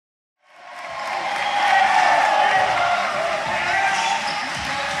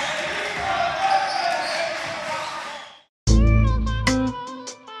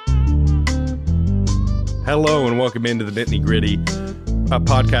Hello and welcome into the Nittany Gritty, a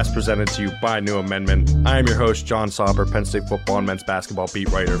podcast presented to you by New Amendment. I am your host, John Sauber, Penn State football and men's basketball beat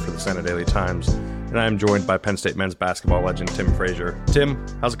writer for the Senate Daily Times, and I am joined by Penn State men's basketball legend Tim Frazier. Tim,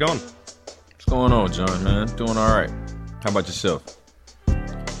 how's it going? What's going on, John, man? Doing all right. How about yourself?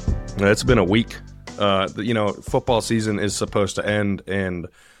 It's been a week. Football season is supposed to end, and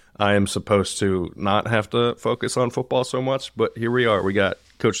I am supposed to not have to focus on football so much, but here we are. We got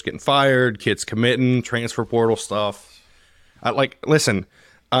coaches getting fired, kids committing, transfer portal stuff.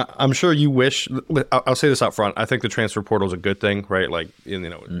 I'm sure you wish. I'll say this out front. I think the transfer portal is a good thing, right?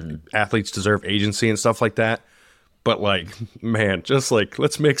 Athletes deserve agency and stuff like that. But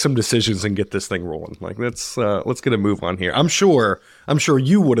let's make some decisions and get this thing rolling. Let's get a move on here. I'm sure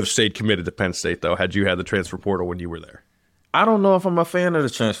you would have stayed committed to Penn State though, had you had the transfer portal when you were there. I don't know if I'm a fan of the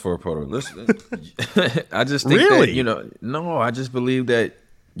transfer portal. Listen, I just think really? that, I just believe that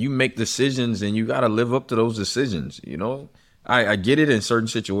you make decisions and you got to live up to those decisions. I get it in certain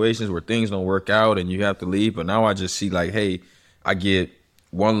situations where things don't work out and you have to leave. But now I just see I get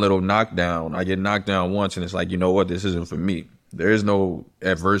one little knockdown. I get knocked down once and it's like, you know what? This isn't for me. There is no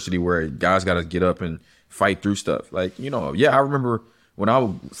adversity where guys got to get up and fight through stuff. I remember when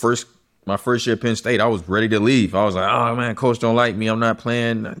my first year at Penn State, I was ready to leave. I was like, oh, man, coach don't like me. I'm not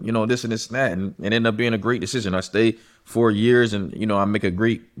playing, this and this and that. And it ended up being a great decision. I stayed 4 years and, I make a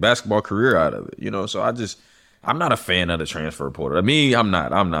great basketball career out of it, So I'm not a fan of the transfer portal. I'm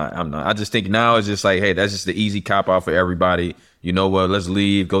not. I just think now it's just like, hey, that's just the easy cop-out for everybody. You know what, let's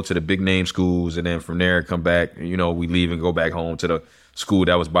leave, go to the big-name schools, and then from there come back. We leave and go back home to the school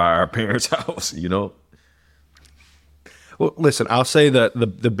that was by our parents' house, Well, listen, I'll say that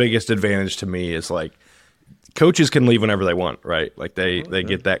the biggest advantage to me is coaches can leave whenever they want, right? They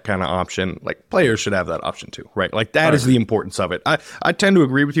get that kind of option. Players should have that option too, right? That is the importance of it. I tend to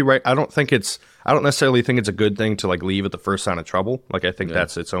agree with you, right? I don't necessarily think it's a good thing to leave at the first sign of trouble. I think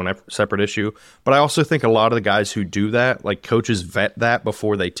that's its own separate issue. But I also think a lot of the guys who do that, coaches vet that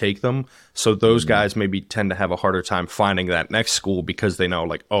before they take them. So those guys maybe tend to have a harder time finding that next school because they know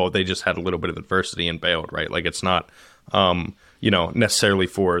they just had a little bit of adversity and bailed, right? It's not necessarily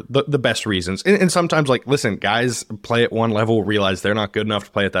for the best reasons. And sometimes, listen, guys play at one level, realize they're not good enough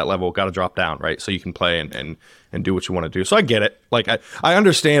to play at that level, got to drop down, right? So you can play and do what you want to do. So I get it. I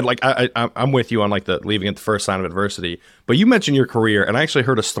understand. I'm with you on the leaving at the first sign of adversity. But you mentioned your career, and I actually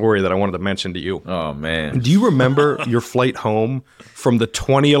heard a story that I wanted to mention to you. Oh, man. Do you remember your flight home from the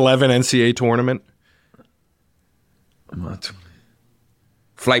 2011 NCAA tournament?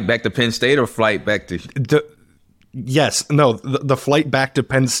 Flight back to Penn State or flight back to... Yes. No, the flight back to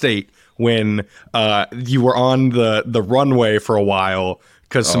Penn State when you were on the runway for a while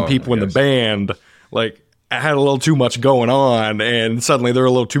because some people in the band had a little too much going on and suddenly there were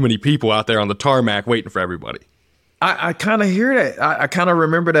a little too many people out there on the tarmac waiting for everybody. I kind of hear that. I kind of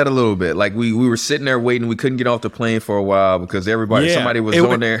remember that a little bit. We were sitting there waiting. We couldn't get off the plane for a while because somebody was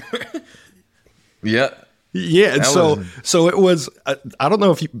on there. Yeah. Yeah. And so it was, I don't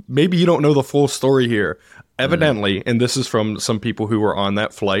know if maybe you don't know the full story here. Evidently, and this is from some people who were on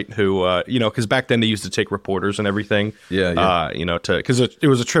that flight who, because back then they used to take reporters and everything. Yeah. Because it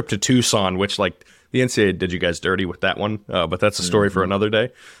was a trip to Tucson, which the NCAA did you guys dirty with that one. But that's a story for another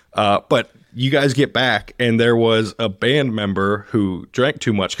day. But you guys get back and there was a band member who drank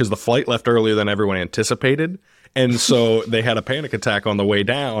too much because the flight left earlier than everyone anticipated. And so they had a panic attack on the way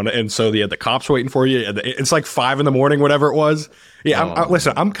down. And so they had the cops waiting for you. It's 5 a.m, whatever it was. Yeah,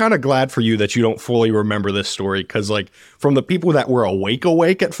 listen, I'm kind of glad for you that you don't fully remember this story because, from the people that were awake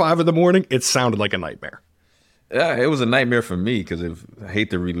at 5 a.m, it sounded like a nightmare. Yeah, it was a nightmare for me because I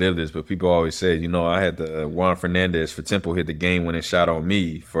hate to relive this, but people always say, I had the Juan Fernandez for Temple hit the game-winning shot on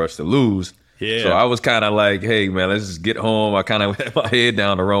me for us to lose. Yeah. So I was kind of like, hey, man, let's just get home. I kind of had my head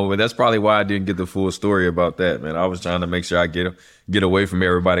down the road, but that's probably why I didn't get the full story about that, man. I was trying to make sure I get away from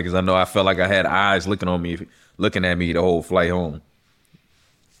everybody because I know I felt like I had eyes looking at me the whole flight home.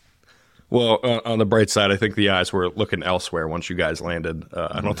 Well, on the bright side, I think the eyes were looking elsewhere once you guys landed.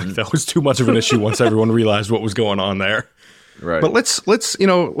 I don't think that was too much of an issue once everyone realized what was going on there. Right. But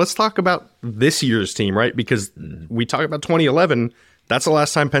let's talk about this year's team, right? Because we talk about 2011. That's the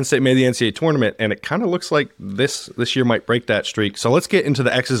last time Penn State made the NCAA tournament, and it kind of looks like this year might break that streak. So let's get into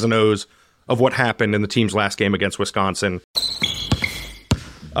the X's and O's of what happened in the team's last game against Wisconsin.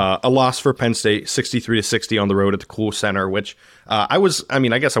 A loss for Penn State, 63-60 on the road at the Kohl Center, which I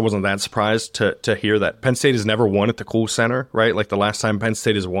guess I wasn't that surprised to hear that Penn State has never won at the Kohl Center, right? The last time Penn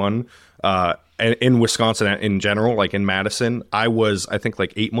State has won in Wisconsin in general, in Madison, I was, I think,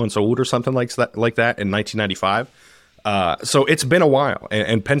 8 months old or something like that in 1995. So it's been a while,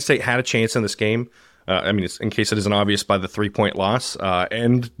 and Penn State had a chance in this game. I mean, it's, in case it isn't obvious by the 3-point loss,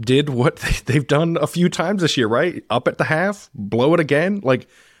 and did what they've done a few times this year, right? Up at the half, blow it again. Like,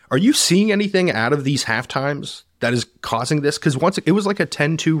 are you seeing anything out of these halftimes that is causing this? Because once it was like a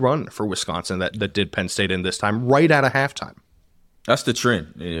 10-2 run for Wisconsin that did Penn State in this time, right out of halftime. That's the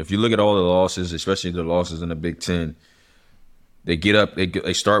trend. If you look at all the losses, especially the losses in the Big Ten, they get up,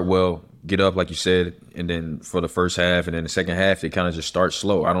 they start well, get up, like you said, and then for the first half, and then the second half, they kind of just start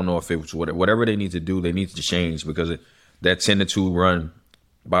slow. I don't know if it was whatever they need to do, they need to change, because that 10-2 run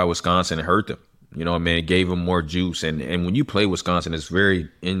by Wisconsin, it hurt them. You know what I mean? It gave them more juice. And when you play Wisconsin, it's very,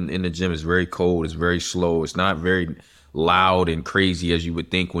 in the gym, it's very cold, it's very slow. It's not very loud and crazy as you would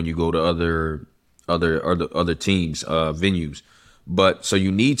think when you go to other teams, venues. But so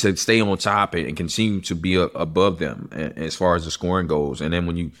you need to stay on top and continue to be above them as far as the scoring goes. And then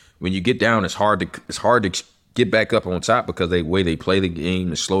when you get down, it's hard to get back up on top, because the way they play the game,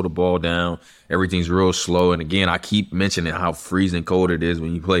 they slow the ball down. Everything's real slow. And again, I keep mentioning how freezing cold it is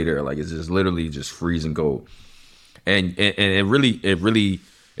when you play there. Like, it's just literally just freezing cold. And it really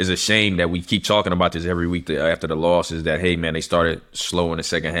is a shame that we keep talking about this every week after the loss, is that, hey, man, they started slow in the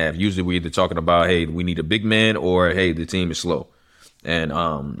second half. Usually we're either talking about, hey, we need a big man, or, hey, the team is slow. And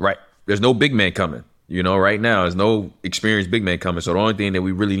right, there's no big man coming. You know, right now, there's no experienced big man coming. So the only thing that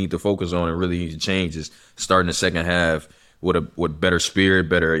we really need to focus on and really need to change is starting the second half with better spirit,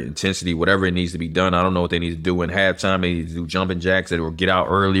 better intensity, whatever it needs to be done. I don't know what they need to do in halftime. They need to do jumping jacks, or get out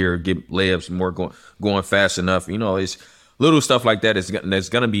earlier, get layups more going fast enough. You know, it's little stuff like that that's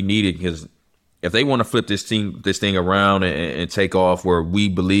going to be needed, because if they want to flip this thing around and take off where we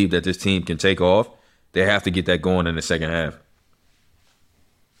believe that this team can take off, they have to get that going in the second half.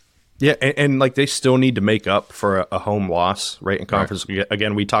 Yeah, and like, they still need to make up for a home loss, right, in conference. Right.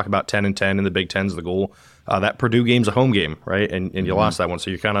 Again, we talk about 10-10 in the Big Ten's the goal. That Purdue game's a home game, right, and you lost that one, so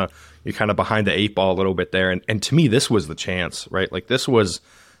you're kind of behind the 8 ball a little bit there. And to me, this was the chance, right? Like, this was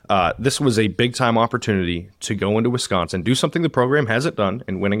a big time opportunity to go into Wisconsin, do something the program hasn't done,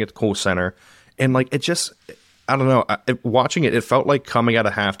 and winning at the Kohl Center, and like, it just, I don't know. Watching it, it felt like coming out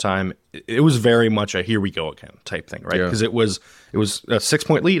of halftime, it was very much a here we go again type thing, right? Because it was a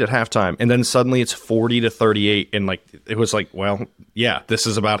 6-point lead at halftime, and then suddenly it's 40-38, and like, it was like, well, yeah, this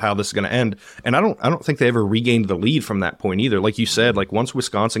is about how this is going to end. And I don't think they ever regained the lead from that point either. Like you said, like, once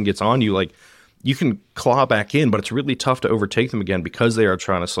Wisconsin gets on you, like, you can claw back in, but it's really tough to overtake them again, because they are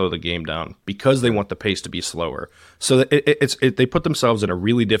trying to slow the game down, because they want the pace to be slower. So they put themselves in a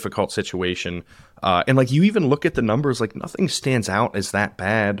really difficult situation. And like, you even look at the numbers, like, nothing stands out as that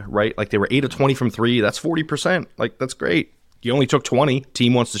bad, right? Like, they were 8 of 20 from 3. That's 40%. Like, that's great. You only took 20.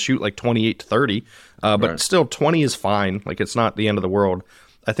 Team wants to shoot like 28-30. But still, 20 is fine. Like, it's not the end of the world.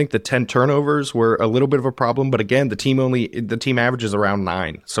 I think the 10 turnovers were a little bit of a problem, but again, the team averages around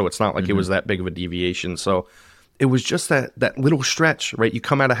 9, so it's not like it was that big of a deviation. So it was just that little stretch, right? You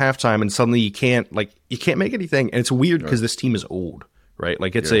come out of halftime and suddenly you can't make anything, and it's weird because this team is old, right?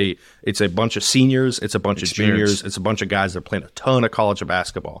 Like, it's a bunch of seniors, it's a bunch of juniors, it's a bunch of guys that are playing a ton of college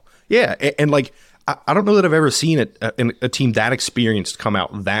basketball. Yeah, and like, I don't know that I've ever seen a team that experienced come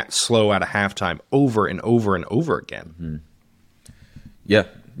out that slow out of halftime over and over and over again. Mm-hmm. Yeah,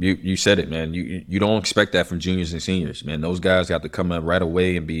 you said it, man. You don't expect that from juniors and seniors, man. Those guys got to come up right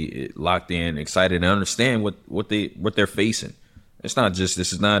away and be locked in, excited, and understand what they're facing. This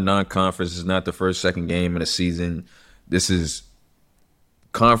is not non-conference. This is not the first, second game in the season. This is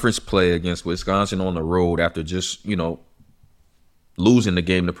conference play against Wisconsin on the road after just, losing the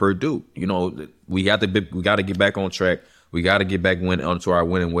game to Purdue. We got to get back on track. We got to get back onto our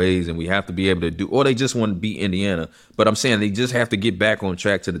winning ways, and we have to be able to do, or they just want to beat Indiana. But I'm saying they just have to get back on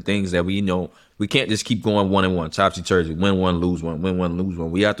track to the things that we can't just keep going 1-1, topsy-turvy, win one, lose one, win one, lose one.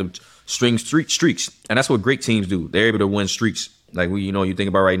 We have to string streaks, and that's what great teams do. They're able to win streaks. Like, you think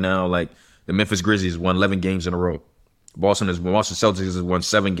about right now, like the Memphis Grizzlies won 11 games in a row. Boston Celtics has won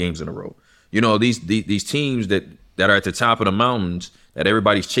 7 games in a row. These teams that are at the top of the mountains that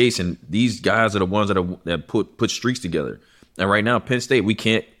everybody's chasing, these guys are the ones that put streaks together. And right now, Penn State, we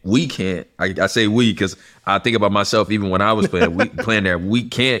can't. I say we because I think about myself even when I was playing there. We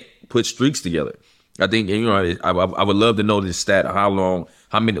can't put streaks together. I think I would love to know this stat.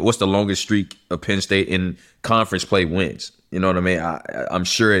 What's the longest streak of Penn State in conference play wins? You know what I mean? I'm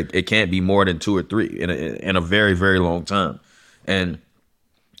sure it can't be more than 2 or 3 in a very, very long time. And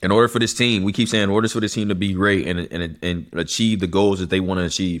in order for this team, we keep saying, in order for this team to be great and achieve the goals that they want to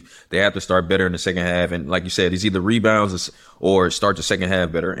achieve, they have to start better in the second half. And like you said, it's either rebounds or start the second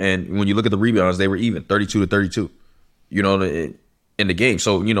half better. And when you look at the rebounds, they were even 32-32. And in the game.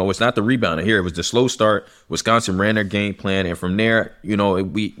 So, it's not the rebounding here. It was the slow start. Wisconsin ran their game plan. And from there,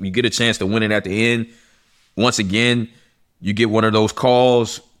 we get a chance to win it at the end. Once again, you get one of those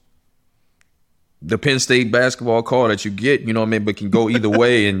calls, the Penn State basketball call that you get, but can go either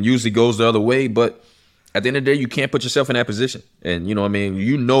way and usually goes the other way. But at the end of the day, you can't put yourself in that position. And,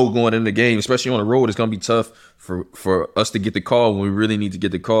 going into the game, especially on the road, it's going to be tough for us to get the call when we really need to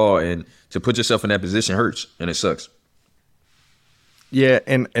get the call. And to put yourself in that position hurts, and it sucks. Yeah,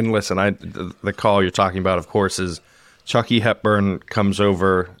 and listen, the call you're talking about, of course, is Chucky Hepburn comes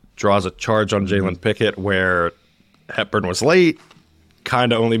over, draws a charge on Jalen Pickett where Hepburn was late,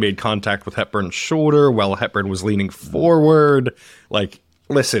 kind of only made contact with Hepburn's shoulder while Hepburn was leaning forward. Like,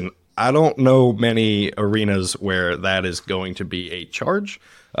 listen, I don't know many arenas where that is going to be a charge.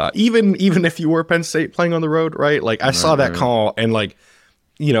 Even if you were Penn State playing on the road, right? Like, I saw that call and, like,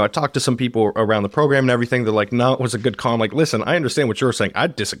 I talked to some people around the program and everything. They're like, no, it was a good call. I'm like, listen, I understand what you're saying. I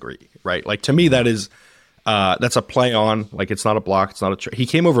disagree, right? Like, to me, that is that's a play on. Like, it's not a block. It's not he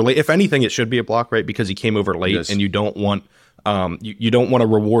came over late. If anything, it should be a block, right? Because he came over late, yes. And you don't want you don't want to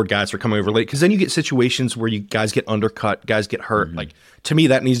reward guys for coming over late, because then you get situations where you guys get undercut, guys get hurt. Mm-hmm. Like, to me,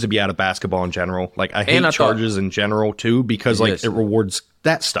 that needs to be out of basketball in general. Like, I hate charges in general too, because it rewards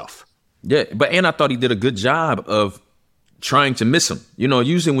that stuff. Yeah, and I thought he did a good job of trying to miss him.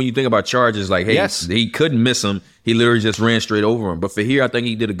 Usually when you think about charges, like, hey, yes. He couldn't miss him. He literally just ran straight over him. But for here, I think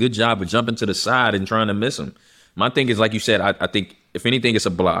he did a good job of jumping to the side and trying to miss him. My thing is, like you said, I think if anything, it's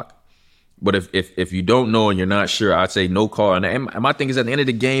a block. But if you don't know and you're not sure, I'd say no call. And my thing is, at the end of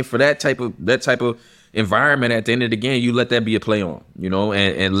the game, for that type of environment, at the end of the game, you let that be a play on,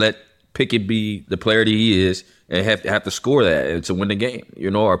 and let Pickett be the player that he is and have to score that to win the game,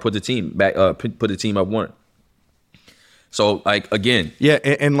 or put the team back, put the team up one. So, like, again. Yeah,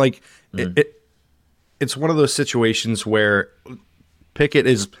 and like, it's one of those situations where Pickett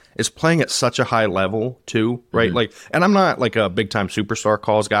is playing at such a high level, too, right? Mm-hmm. Like, and I'm not, like, a big-time superstar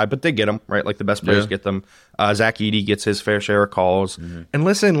calls guy, but they get them, right? Like, the best players get them. Zach Edey gets his fair share of calls. Mm-hmm. And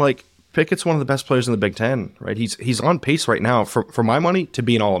listen, like, Pickett's one of the best players in the Big Ten, right? He's on pace right now, for my money, to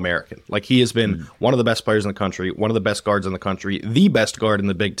be an All-American. Like, he has been one of the best players in the country, one of the best guards in the country, the best guard in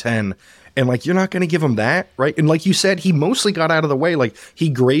the Big Ten. And, like, you're not going to give him that, right? And like you said, he mostly got out of the way. Like, he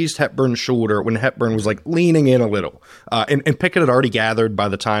grazed Hepburn's shoulder when Hepburn was, like, leaning in a little. And Pickett had already gathered by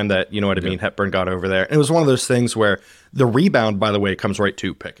the time that, Hepburn got over there. And it was one of those things where the rebound, by the way, comes right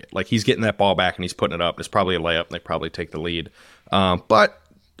to Pickett. Like, he's getting that ball back and he's putting it up. It's probably a layup. They probably take the lead. But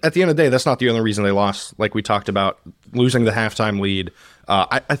at the end of the day, that's not the only reason they lost. Like we talked about, losing the halftime lead.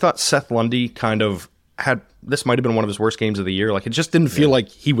 I thought Seth Lundy kind of this might have been one of his worst games of the year. Like, it just didn't feel like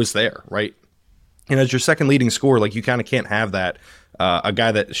he was there, right? And as your second leading scorer, like, you kind of can't have that. A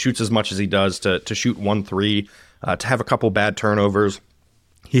guy that shoots as much as he does to shoot 1-3, to have a couple bad turnovers.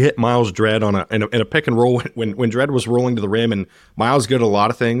 He hit Miles Dredd in a pick and roll when Dredd was rolling to the rim, and Miles good at a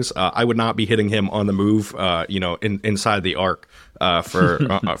lot of things. I would not be hitting him on the move, inside the arc for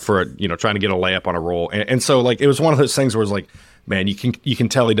trying to get a layup on a roll. And so, like, it was one of those things where it's like, man, you can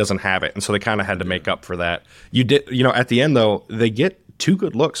tell he doesn't have it, and so they kind of had to make up for that. You did, at the end though, they get two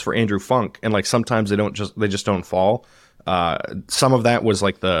good looks for Andrew Funk, and like sometimes they just don't fall. Some of that was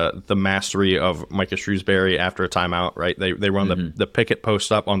like the mastery of Micah Shrewsbury after a timeout, right? They run the Pickett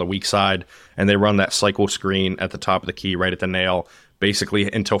post up on the weak side, and they run that cycle screen at the top of the key, right at the nail,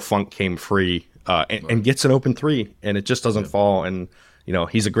 basically until Funk came free and gets an open three, and it just doesn't fall. And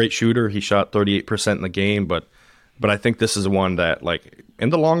he's a great shooter. He shot 38% in the game, but I think this is one that, like,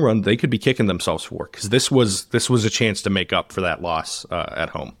 in the long run, they could be kicking themselves for, because this was a chance to make up for that loss at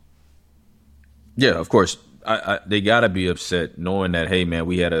home. Yeah, of course. They got to be upset knowing that, hey, man,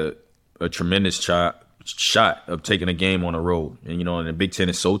 we had a tremendous shot of taking a game on the road. And, and the Big Ten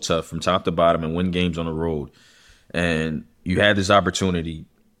is so tough from top to bottom and win games on the road. And you had this opportunity.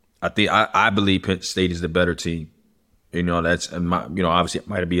 I believe Penn State is the better team. That's obviously it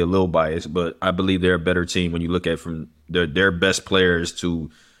might be a little biased, but I believe they're a better team when you look at from their best players to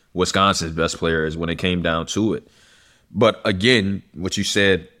Wisconsin's best players when it came down to it. But again, what you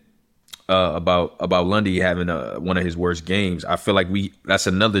said about Lundy having one of his worst games, I feel like that's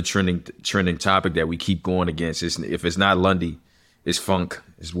another trending topic that we keep going against. If it's not Lundy, it's Funk,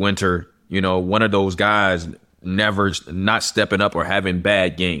 it's Winter. One of those guys never not stepping up or having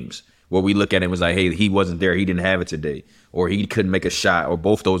bad games. Where we look at him as like, hey, he wasn't there, he didn't have it today, or he couldn't make a shot, or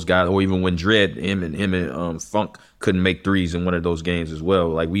both those guys, or even when Dredd, him and Funk couldn't make threes in one of those games as well.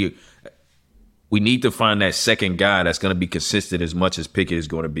 Like, we need to find that second guy that's going to be consistent as much as Pickett is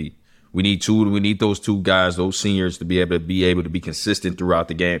going to be. We need those two guys, those seniors, to be able to be consistent throughout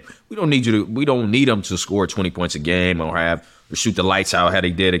the game. We don't need them to score 20 points a game or shoot the lights out how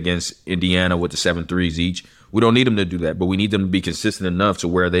they did against Indiana with the 7 threes each. We don't need them to do that, but we need them to be consistent enough to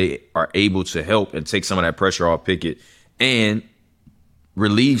where they are able to help and take some of that pressure off Pickett and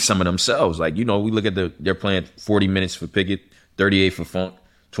relieve some of themselves. Like, we look at they're playing 40 minutes for Pickett, 38 for Funk,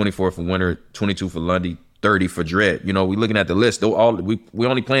 24 for Winter, 22 for Lundy, 30 for Dredd. We looking at the list. We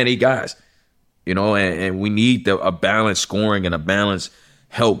only playing 8 guys. And we need a balanced scoring and a balanced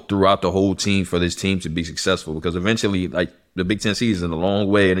help throughout the whole team for this team to be successful. Because eventually, like, the Big Ten season is a long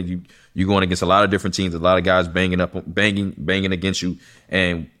way, and you're going against a lot of different teams, a lot of guys banging against you,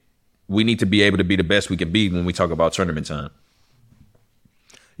 and we need to be able to be the best we can be when we talk about tournament time.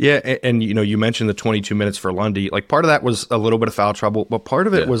 Yeah, and you mentioned the 22 minutes for Lundy. Like, part of that was a little bit of foul trouble, but part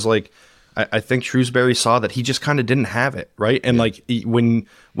of it was like, I think Shrewsbury saw that he just kind of didn't have it, right? And like, when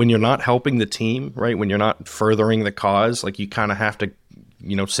you're not helping the team, right, when you're not furthering the cause, like, you kind of have to,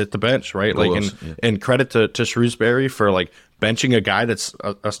 sit the bench, right? Like, and credit to Shrewsbury for like benching a guy that's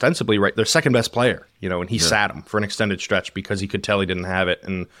ostensibly, right, their second best player, and he sat him for an extended stretch because he could tell he didn't have it.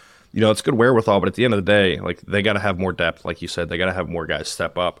 And it's good wherewithal, but at the end of the day, like, they got to have more depth, like you said, they got to have more guys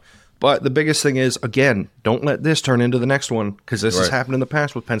step up. But the biggest thing is, again, don't let this turn into the next one, because this has happened in the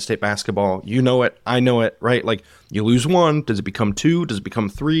past with Penn State basketball. You know it, I know it, right? Like, you lose one, does it become 2? Does it become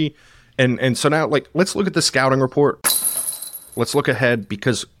 3? And so now, like, let's look at the scouting report. Let's look ahead,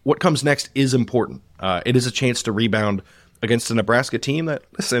 because what comes next is important. It is a chance to rebound against a Nebraska team that,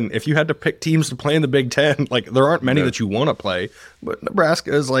 listen, if you had to pick teams to play in the Big Ten, like, there aren't many that you want to play, but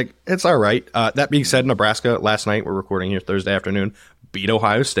Nebraska is like, it's all right. That being said, Nebraska last night, we're recording here Thursday afternoon, beat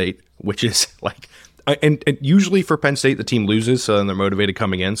Ohio State, which is like, and usually for Penn State, the team loses, so then they're motivated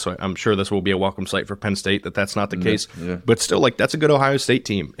coming in. So I'm sure this will be a welcome sight for Penn State that's not the case. Yeah. But still, like, that's a good Ohio State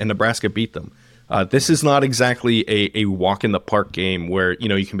team, and Nebraska beat them. This is not exactly a walk in the park game where,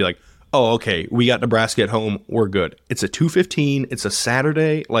 you can be like, oh, okay, we got Nebraska at home, we're good. It's a 2:15, it's a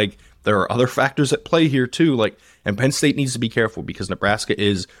Saturday. Like, there are other factors at play here too. Like, and Penn State needs to be careful, because Nebraska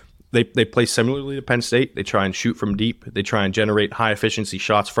is, they play similarly to Penn State. They try and shoot from deep. They try and generate high efficiency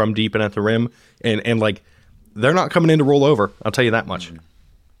shots from deep and at the rim. And like, they're not coming in to roll over. I'll tell you that much.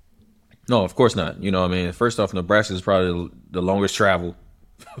 No, of course not. First off, Nebraska is probably the longest travel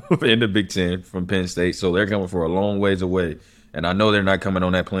in the Big Ten from Penn State. So they're coming for a long ways away. And I know they're not coming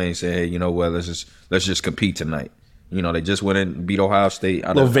on that plane and say, hey, let's just compete tonight. They just went in and beat Ohio State.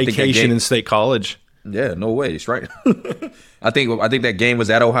 A little vacation in State College. Yeah, no ways, right? I think that game was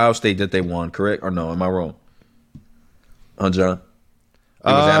at Ohio State that they won, correct? Or no, am I wrong? John? It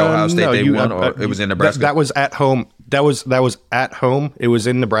was at Ohio State they won, or it was in Nebraska? That was at home. That was at home. It was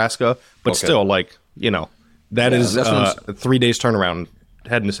in Nebraska, but still, like, that is 3 days turnaround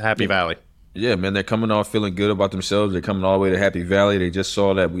heading to Happy Valley. Yeah, man, they're coming off feeling good about themselves. They're coming all the way to Happy Valley. They just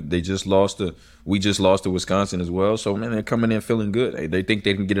saw that we just lost to Wisconsin as well. So, man, they're coming in feeling good. They think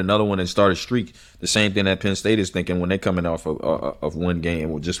they can get another one and start a streak. The same thing that Penn State is thinking when they're coming off of one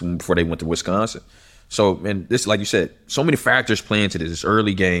game just before they went to Wisconsin. So, and this, like you said, so many factors play into this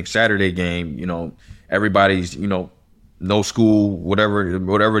early game, Saturday game. Everybody's, no school,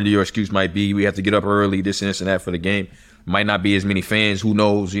 whatever your excuse might be. We have to get up early, this and this and that for the game. Might not be as many fans. Who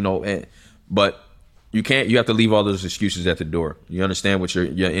knows? But you have to leave all those excuses at the door. You understand what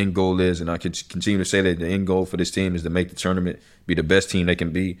your end goal is, and I can continue to say that the end goal for this team is to make the tournament, be the best team they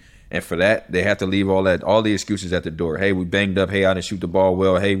can be. And for that, they have to leave all the excuses at the door. Hey, we banged up. Hey, I didn't shoot the ball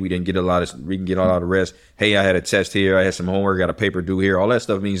well. Hey, we didn't get a lot of rest. Hey, I had a test here. I had some homework. Got a paper due here. All that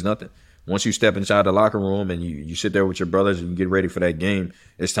stuff means nothing. Once you step inside the locker room and you sit there with your brothers and you get ready for that game,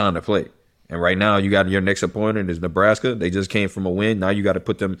 it's time to play. And right now, you got your next opponent is Nebraska. They just came from a win. Now you got to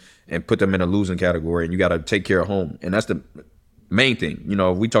put them in a losing category, and you got to take care of home. And that's the main thing.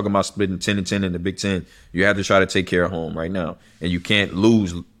 If we talking about splitting 10-10 in the Big Ten, you have to try to take care of home right now. And you can't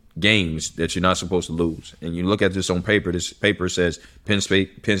lose games that you're not supposed to lose. And you look at this on paper. This paper says Penn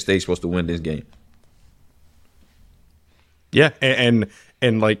State's supposed to win this game. Yeah, and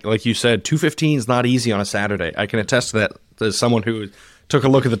like you said, 2:15 is not easy on a Saturday. I can attest to that as someone who took a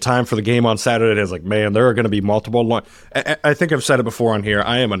look at the time for the game on Saturday. I was like, man, there are going to be multiple. I think I've said it before on here.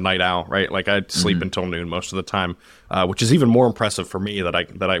 I am a night owl, right? Like, I sleep until noon most of the time, which is even more impressive for me that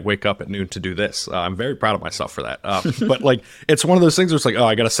I wake up at noon to do this. I'm very proud of myself for that. But like, it's one of those things where it's like, oh,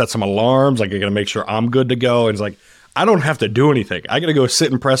 I got to set some alarms. Like, I got to make sure I'm good to go. And it's like, I don't have to do anything. I got to go sit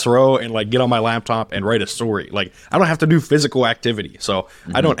in press row and like get on my laptop and write a story. Like, I don't have to do physical activity. So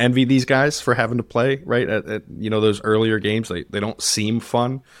I don't envy these guys for having to play right at those earlier games. They don't seem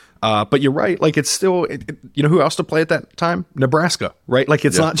fun. But you're right. Like, it's still, you know, who else to play at that time? Nebraska, right? Like,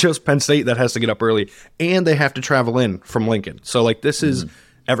 it's not just Penn State that has to get up early, and they have to travel in from Lincoln. So, like, this is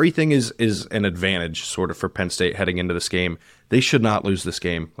everything is an advantage sort of for Penn State heading into this game. They should not lose this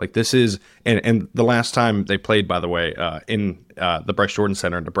game. Like, this is, and the last time they played, by the way, in the Bryce Jordan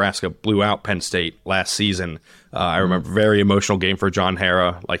Center, Nebraska blew out Penn State last season. I remember very emotional game for John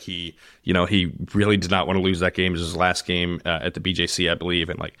Harrah. Like, he really did not want to lose that game. It was his last game at the BJC, I believe.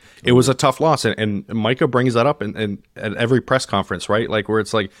 And like, it was a tough loss. And Micah brings that up in at every press conference, right? Like, where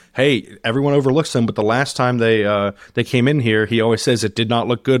it's like, hey, everyone overlooks them, but the last time they came in here, he always says it did not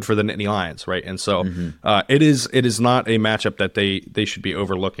look good for the Nittany Lions, right? And so it is not a matchup that they should be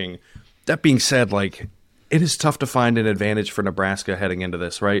overlooking. That being said, like, it is tough to find an advantage for Nebraska heading into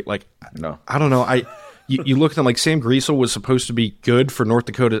this, right? Like, No. I don't know. You look at them, like, Sam Griesel was supposed to be good for North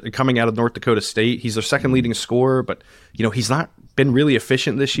Dakota, coming out of North Dakota State. He's their second leading scorer, but, you know, he's not been really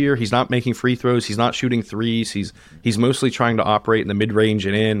efficient this year. He's not making free throws. He's not shooting threes. He's mostly trying to operate in the mid-range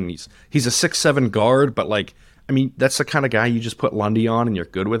and in. He's a 6'7" guard, but, like, I mean, that's the kind of guy you just put Lundy on and you're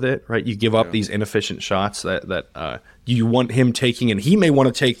good with it, right? You give up these inefficient shots that you want him taking, and he may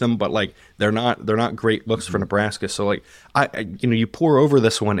want to take them, but like they're not great looks for Nebraska. So like you pour over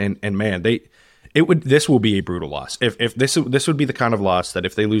this one, and man, this will be a brutal loss. If this would be the kind of loss that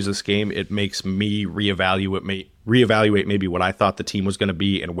if they lose this game, it makes me reevaluate maybe what I thought the team was going to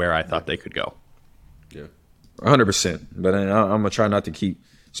be and where I thought they could go. Yeah, 100%. But I'm gonna try not to keep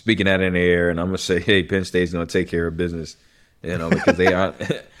speaking that in the air, and I'm gonna say, hey, Penn State's gonna take care of business, you know, because they are.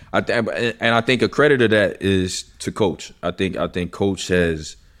 And I think a credit of that is to Coach. I think Coach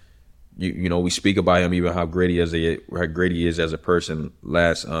has, you know, we speak about him, even how great he is as a person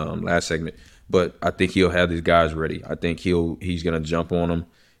last segment, but I think he'll have these guys ready. I think he's gonna jump on them.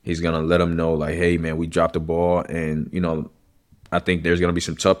 He's gonna let them know, like, hey man, we dropped the ball, and you know, I think there's gonna be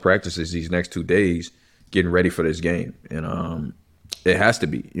some tough practices these next 2 days getting ready for this game, and it has to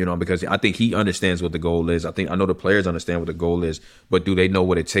be, you know, because I think he understands what the goal is. I know the players understand what the goal is, but do they know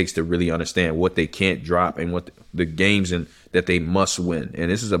what it takes to really understand what they can't drop and what the games and that they must win? And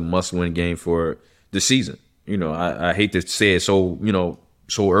this is a must-win game for the season. You know, I hate to say it so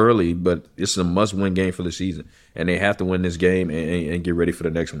early, but it's a must-win game for the season, and they have to win this game and get ready for the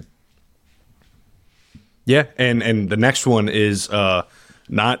next one. Yeah, and the next one is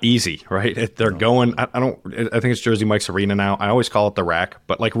not easy, right? They're going. I think it's Jersey Mike's Arena now. I always call it the Rack,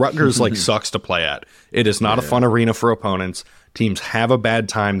 but like Rutgers like sucks to play at. It is not a fun arena for opponents. Teams have a bad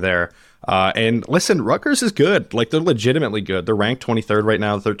time there. And listen, Rutgers is good. Like, they're legitimately good. They're ranked 23rd right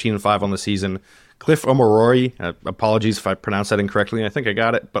now, 13-5 on the season. Cliff Omoruyi, apologies if I pronounced that incorrectly. I think I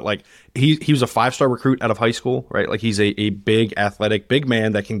got it, but like he was a 5-star recruit out of high school, right? Like, he's a big, athletic, big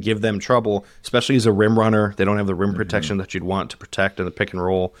man that can give them trouble, especially as a rim runner. They don't have the rim protection that you'd want to protect in the pick and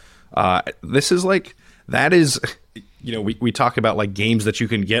roll. This is like, that is, you know, we talk about like games that you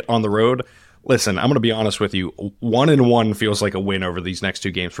can get on the road. Listen, I'm going to be honest with you. 1-1 feels like a win over these next 2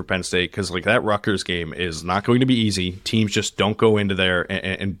 games for Penn State, because like that Rutgers game is not going to be easy. Teams just don't go into there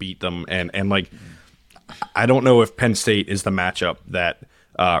and beat them. And like, I don't know if Penn State is the matchup that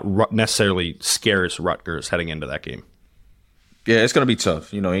necessarily scares Rutgers heading into that game. Yeah, it's going to be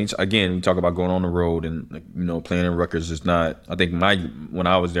tough. You know, again, we talk about going on the road, and you know, playing in Rutgers is not. I think when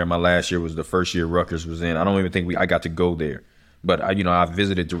I was there, my last year was the first year Rutgers was in. I don't even think I got to go there. But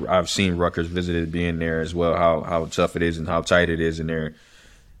I've seen Rutgers visited being there as well, how tough it is and how tight it is in there.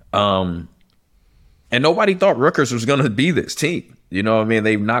 And nobody thought Rutgers was going to be this team. You know what I mean?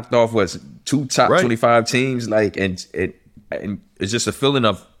 They've knocked off 2 top 25 teams, like, and it's just a feeling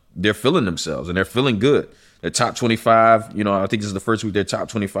of they're feeling themselves and they're feeling good. They're top 25. You know, I think this is the first week they're top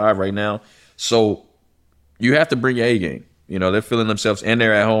 25 right now. So you have to bring your A game. You know, they're feeling themselves, and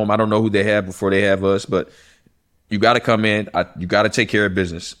they're at home. I don't know who they have before they have us, but you got to come in. You got to take care of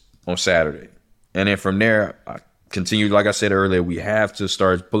business on Saturday. And then from there, I continue, like I said earlier, we have to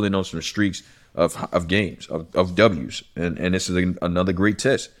start pulling on some streaks of games, of W's. And this is another great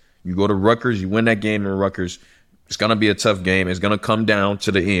test. You go to Rutgers, you win that game in Rutgers. It's going to be a tough game. It's going to come down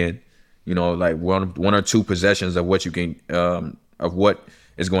to the end, you know, like one or 2 possessions of what you can, of what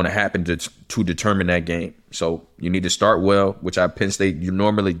is going to happen to determine that game. So you need to start well, which Penn State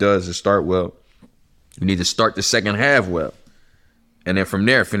normally does, is start well. You need to start the second half well, and then from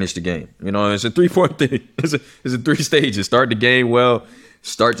there finish the game. You know, it's a 3-point thing. It's a 3 stages. Start the game well,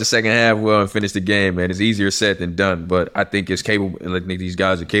 start the second half well, and finish the game. Man, it's easier said than done, but I think it's capable. And I think these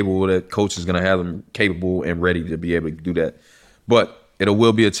guys are capable. That coach is going to have them capable and ready to be able to do that. But it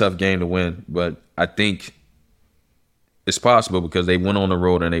will be a tough game to win. But I think it's possible because they went on the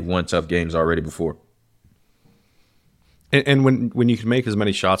road and they've won tough games already before. And when you can make as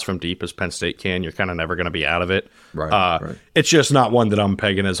many shots from deep as Penn State can, you're kind of never going to be out of it. Right. It's just not one that I'm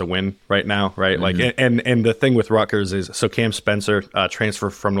pegging as a win right now, right? Mm-hmm. Like, and the thing with Rutgers is, so Cam Spencer, transfer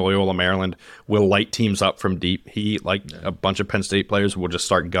from Loyola, Maryland, will light teams up from deep. He, like a bunch of Penn State players, will just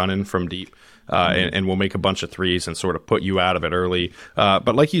start gunning from deep. And we'll make a bunch of threes and sort of put you out of it early.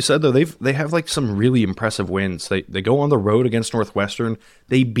 But like you said, though, they have like some really impressive wins. They go on the road against Northwestern.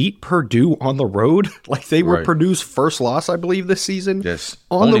 They beat Purdue on the road. Like they were Purdue's first loss, I believe, this season. Yes,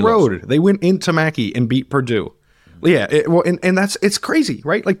 on the road. They went into Mackey and beat Purdue. Yeah, it's crazy,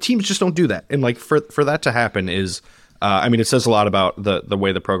 right? Like teams just don't do that. And like for that to happen is. I mean, it says a lot about the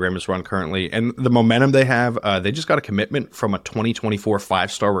way the program is run currently and the momentum they have. They just got a commitment from a 2024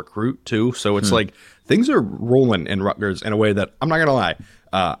 5-star recruit, too. So it's like things are rolling in Rutgers in a way that I'm not going to lie.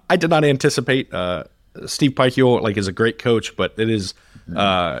 I did not anticipate. Steve Peichel is a great coach, but it is,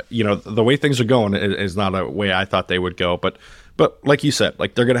 the way things are going is not a way I thought they would go. But like you said,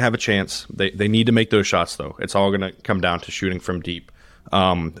 like they're going to have a chance. They need to make those shots, though. It's all going to come down to shooting from deep.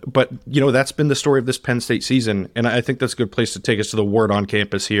 But that's been the story of this Penn State season, and I think that's a good place to take us to the word on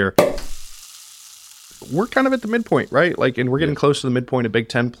campus here. We're kind of at the midpoint, right? And we're getting close to the midpoint of Big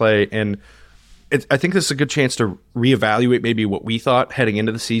Ten play, and I think this is a good chance to reevaluate maybe what we thought heading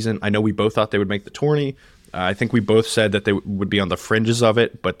into the season. I know we both thought they would make the tourney. I think we both said that they would be on the fringes of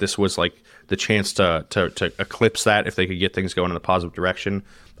it, but this was like the chance to eclipse that if they could get things going in a positive direction.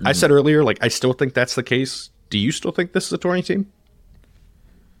 Mm-hmm. I said earlier, I still think that's the case. Do you still think this is a tourney team?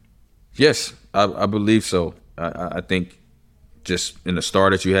 Yes, I believe so. I think just in the star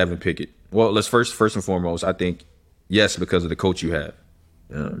that you have in Pickett. Well, let's first and foremost, I think yes, because of the coach you have.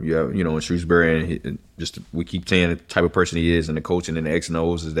 You have, in Shrewsbury, and we keep saying the type of person he is, and the coaching and the X and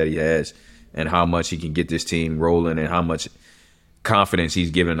O's is that he has, and how much he can get this team rolling, and how much confidence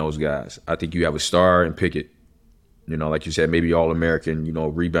he's giving those guys. I think you have a star in Pickett. Like you said, maybe All-American.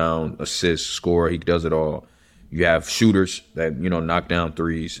 Rebound, assist, score. He does it all. You have shooters that, knock down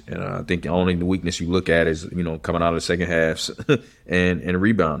threes. And I think the weakness you look at is, coming out of the second halves and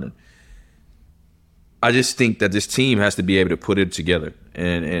rebounding. I just think that this team has to be able to put it together.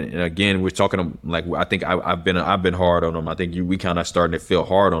 And again, we're talking I think I've been hard on them. I think we kind of starting to feel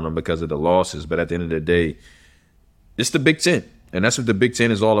hard on them because of the losses. But at the end of the day, it's the Big Ten. And that's what the Big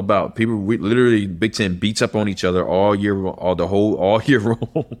Ten is all about. Big Ten beats up on each other all year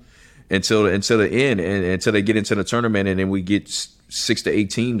long. Until the end, and until they get into the tournament, and then we get 6 to 8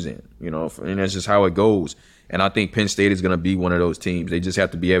 teams in, and that's just how it goes. And I think Penn State is going to be one of those teams. They just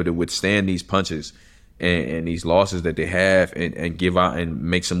have to be able to withstand these punches and these losses that they have, and give out and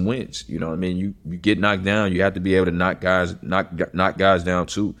make some wins. You get knocked down, you have to be able to knock guys down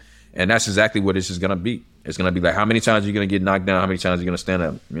too. And that's exactly what this is going to be. It's going to be like, how many times are you going to get knocked down? How many times are you going to stand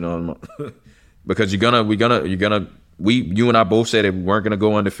up? Because you and I both said that we weren't going to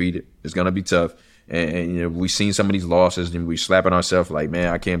go undefeated. It's going to be tough. And we've seen some of these losses, and we're slapping ourselves like,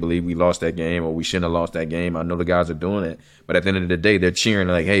 man, I can't believe we lost that game, or we shouldn't have lost that game. I know the guys are doing it. But at the end of the day, they're cheering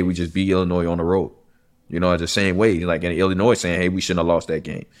like, hey, we just beat Illinois on the road. The same way, like in Illinois saying, hey, we shouldn't have lost that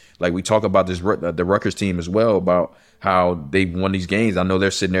game. Like we talk about the Rutgers team as well, about how they won these games. I know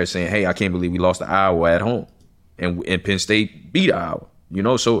they're sitting there saying, hey, I can't believe we lost to Iowa at home. And Penn State beat Iowa.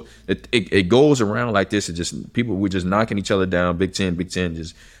 So it goes around like this. It just we're just knocking each other down. Big Ten,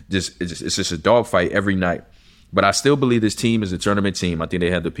 it's just a dogfight every night. But I still believe this team is a tournament team. I think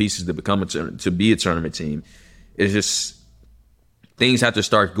they have the pieces to be a tournament team. It's just things have to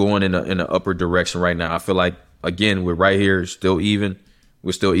start going in an upward direction right now. I feel like again we're right here, still even.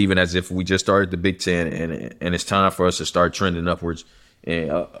 We're still even as if we just started the Big Ten, and it's time for us to start trending upwards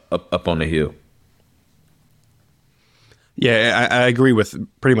and up on the hill. Yeah, I agree with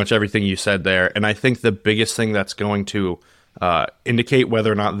pretty much everything you said there. And I think the biggest thing that's going to indicate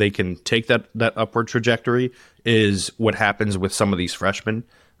whether or not they can take that upward trajectory is what happens with some of these freshmen.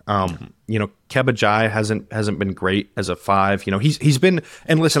 Keba Jai hasn't been great as a 5. He's been,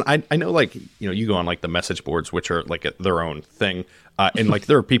 and listen, I know you go on the message boards, which are their own thing. And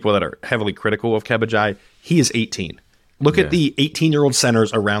there are people that are heavily critical of Keba Jai. He is 18. Look at the 18-year-old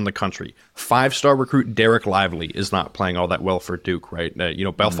centers around the country. 5-star recruit Derek Lively is not playing all that well for Duke, right?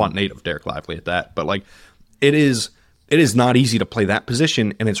 Bellefonte native Derek Lively at that. But it is not easy to play that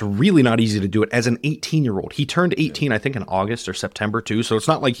position, and it's really not easy to do it as an 18-year-old. He turned 18, I think, in August or September too. So it's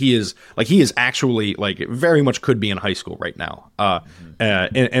not like he is actually very much could be in high school right now.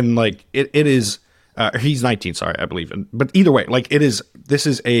 It is. He's 19, sorry, I believe. But either way, this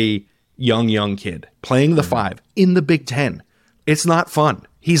is a young kid playing the 5 in the Big Ten. It's not fun.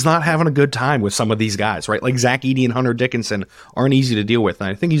 He's not having a good time with some of these guys, right? Zach Edey and Hunter Dickinson aren't easy to deal with.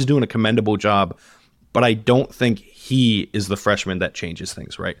 And I think he's doing a commendable job but I don't think he is the freshman that changes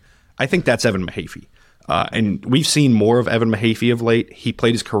things, right? I think that's Evan Mahaffey. And we've seen more of Evan Mahaffey of late. He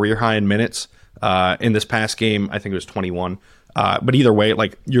played his career high in minutes in this past game. I think it was 21. But either way,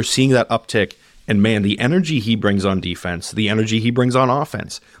 like, you're seeing that uptick. And man, the energy he brings on defense, the energy he brings on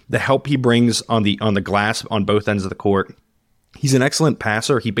offense, the help he brings on the glass on both ends of the court. He's an excellent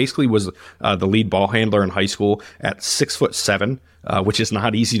passer. He basically was the lead ball handler in high school at 6'7", which is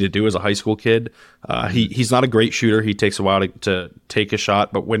not easy to do as a high school kid. He's not a great shooter. He takes a while to take a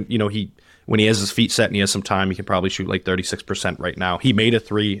shot, but when he has his feet set and he has some time, he can probably shoot like 36% right now. He made a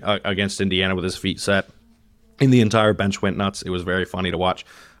three against Indiana with his feet set, and the entire bench went nuts. It was very funny to watch.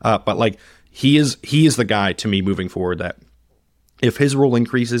 But like, he is the guy to me moving forward that if his role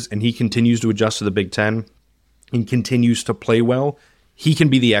increases and he continues to adjust to the Big Ten and continues to play well, he can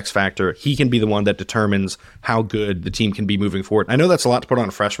be the X factor. He can be the one that determines how good the team can be moving forward. I know that's a lot to put on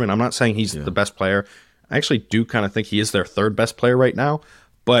a freshman. I'm not saying he's the best player. I actually do kind of think he is their third best player right now.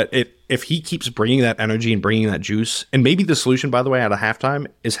 But if he keeps bringing that energy and bringing that juice, and maybe the solution, by the way, at a halftime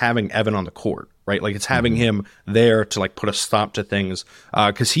is having Evan on the court, right? Like, it's having him there to like put a stop to things,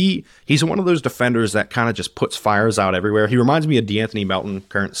 because he's one of those defenders that kind of just puts fires out everywhere. He reminds me of DeAnthony Melton,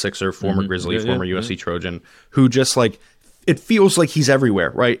 current Sixer, former Grizzly, former USC Trojan, who just like, it feels like he's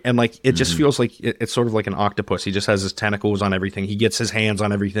everywhere, right? And like, it just feels like it's sort of like an octopus. He just has his tentacles on everything. He gets his hands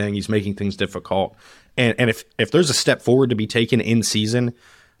on everything. He's making things difficult. And if there's a step forward to be taken in season,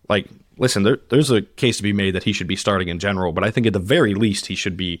 like, listen, there's a case to be made that he should be starting in general, but I think at the very least he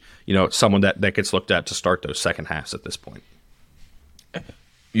should be, someone that gets looked at to start those second halves at this point.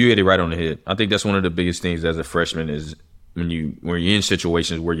 You hit it right on the head. I think that's one of the biggest things as a freshman is when you're in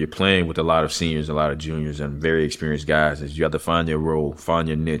situations where you're playing with a lot of seniors, a lot of juniors, and very experienced guys, is you have to find your role, find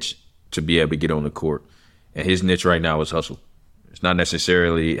your niche to be able to get on the court. And his niche right now is hustle. It's not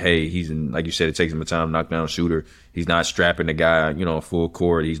necessarily, hey, he's in, like you said, it takes him a time to knock down a shooter. He's not strapping the guy, full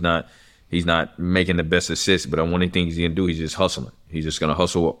court. He's not making the best assists. But one of the things he can do, he's just hustling. He's just going to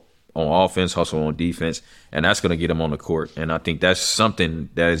hustle on offense, hustle on defense, and that's going to get him on the court. And I think that's something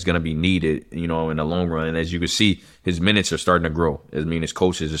that is going to be needed, in the long run. And as you can see, his minutes are starting to grow. I mean, his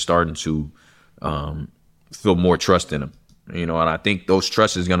coaches are starting to feel more trust in him. And I think those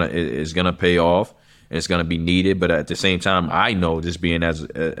trust is gonna pay off. And it's going to be needed, but at the same time, I know, just being as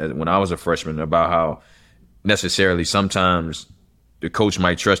when I was a freshman, about how necessarily sometimes the coach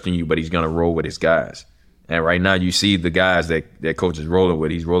might trust in you, but he's going to roll with his guys. And right now, you see the guys that coach is rolling with.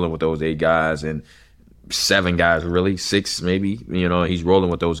 He's rolling with those 8 guys and 7 guys, really 6 maybe. He's rolling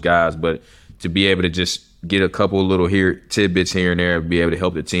with those guys. But to be able to just get a couple little tidbits here and there, be able to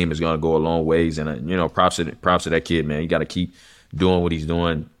help the team is going to go a long ways. And props to that kid, man. You got to keep doing what he's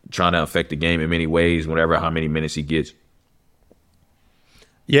doing, trying to affect the game in many ways, how many minutes he gets.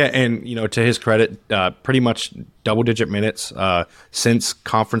 Yeah, and to his credit, pretty much double-digit minutes since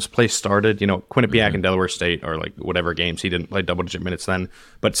conference play started. Quinnipiac and Delaware State, or like whatever games, he didn't play double-digit minutes then.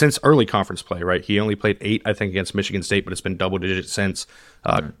 But since early conference play, right, he only played 8, I think, against Michigan State, but it's been double-digit since.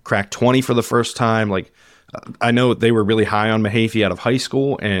 Cracked 20 for the first time. Like, I know they were really high on Mahaffey out of high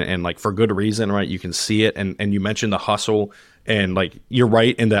school, and like for good reason, right? You can see it, and you mentioned the hustle. And like, you're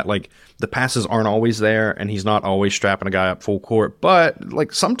right in that, like, the passes aren't always there, and he's not always strapping a guy up full court. But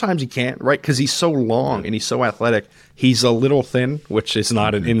like, sometimes he can't, right? Because he's so long and he's so athletic. He's a little thin, which is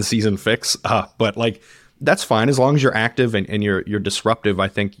not an in-season fix. But like, that's fine as long as you're active and you're disruptive. I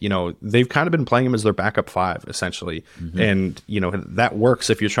think they've kind of been playing him as their backup 5 essentially, and that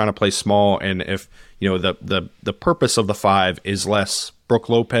works if you're trying to play small, and if the purpose of the 5 is less Brook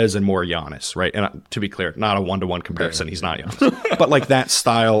Lopez and more Giannis, right? And to be clear, not a 1-to-1 comparison. He's not Giannis, but like that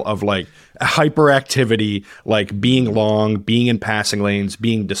style of like hyperactivity, like being long, being in passing lanes,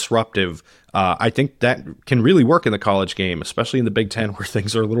 being disruptive. I think that can really work in the college game, especially in the Big Ten, where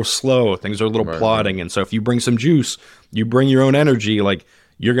things are a little slow, things are a little plodding. And so if you bring some juice, you bring your own energy, like,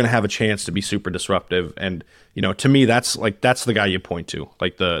 you're going to have a chance to be super disruptive. And, to me, that's the guy you point to,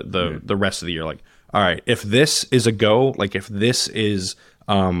 like the rest of the year. Like, all right, if this is a go, like if this is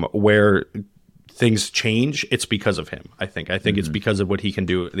where things change, it's because of him. I think it's because of what he can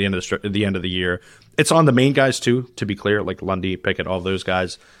do at the end of the year. It's on the main guys too, to be clear, like Lundy, Pickett, all those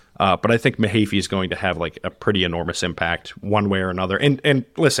guys. But I think Mahaffey is going to have like a pretty enormous impact one way or another. And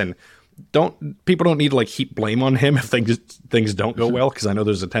listen, people don't need to like heap blame on him if things don't go well, because I know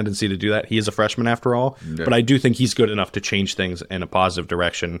there's a tendency to do that. He is a freshman after all, but I do think he's good enough to change things in a positive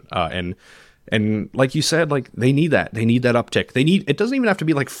direction. And like you said, like they need that uptick. It doesn't even have to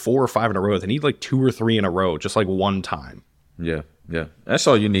be like 4 or 5 in a row. They need like 2 or 3 in a row, just like one time. Yeah. That's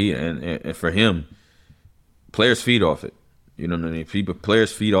all you need. And for him, players feed off it. You know what I mean?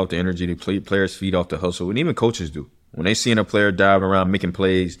 Players feed off the energy. Players feed off the hustle, and even coaches do. When they see a player diving around, making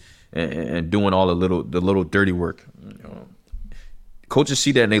plays, and doing all the little dirty work, coaches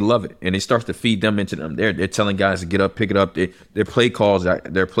see that and they love it, and it starts to feed them into them. They're telling guys to get up, pick it up. Their play calls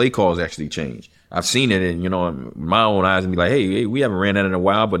actually change. I've seen it in my own eyes and be like, hey, we haven't ran that in a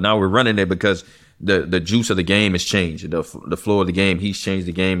while, but now we're running it because the juice of the game has changed. The flow of the game, he's changed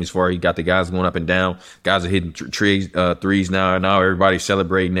the game as far as he got the guys going up and down. Guys are hitting threes now. Now everybody's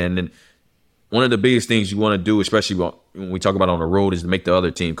celebrating. And then one of the biggest things you want to do, especially when we talk about on the road, is to make the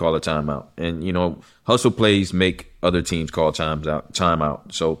other team call a timeout. And, hustle plays make other teams call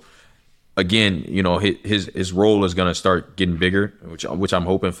timeout. So, again, his role is going to start getting bigger, which I'm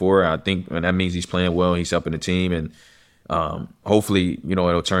hoping for. I think, and that means he's playing well. He's helping the team. And hopefully,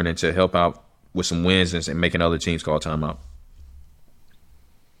 it'll turn into help out with some wins and making other teams call timeout.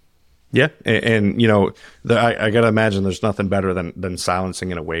 Yeah, and I gotta imagine there's nothing better than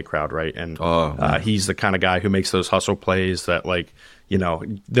silencing an away crowd, right? And he's the kind of guy who makes those hustle plays that, like,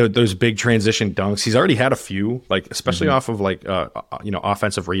 those big transition dunks. He's already had a few, like, especially off of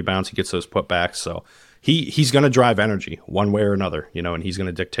offensive rebounds. He gets those putbacks, so he's gonna drive energy one way or another, and he's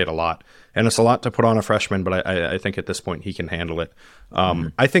gonna dictate a lot. And it's a lot to put on a freshman, but I think at this point he can handle it.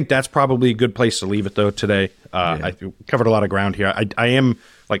 I think that's probably a good place to leave it though today. I covered a lot of ground here. I am.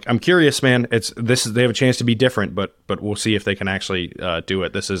 Like, I'm curious, man. They have a chance to be different, but we'll see if they can actually do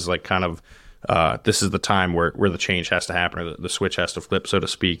it. This is like kind of this is the time where the change has to happen, or the switch has to flip, so to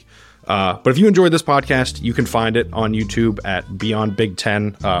speak. But if you enjoyed this podcast, you can find it on YouTube at Beyond Big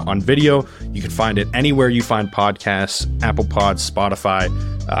Ten on video. You can find it anywhere you find podcasts: Apple Pods, Spotify,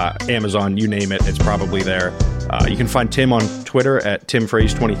 Amazon, you name it. It's probably there. You can find Tim on Twitter at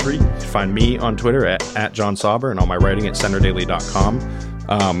TimFraze23. You can find me on Twitter at John Sauber, and all my writing at CenterDaily.com.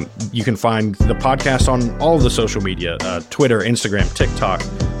 You can find the podcast on all of the social media, Twitter, Instagram, TikTok,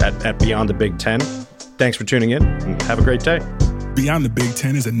 at Beyond the Big Ten. Thanks for tuning in, and have a great day. Beyond the Big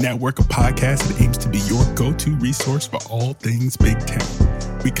Ten is a network of podcasts that aims to be your go-to resource for all things Big Ten.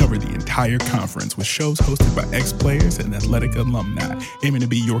 We cover the entire conference with shows hosted by ex-players and athletic alumni, aiming to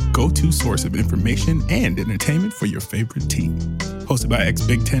be your go-to source of information and entertainment for your favorite team. Hosted by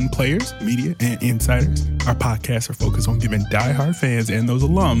ex-Big Ten players, media, and insiders, our podcasts are focused on giving diehard fans and those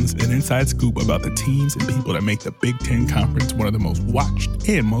alums an inside scoop about the teams and people that make the Big Ten Conference one of the most watched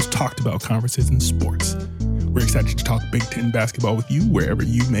and most talked about conferences in sports. We're excited to talk Big Ten basketball with you wherever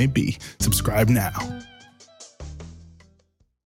you may be. Subscribe now.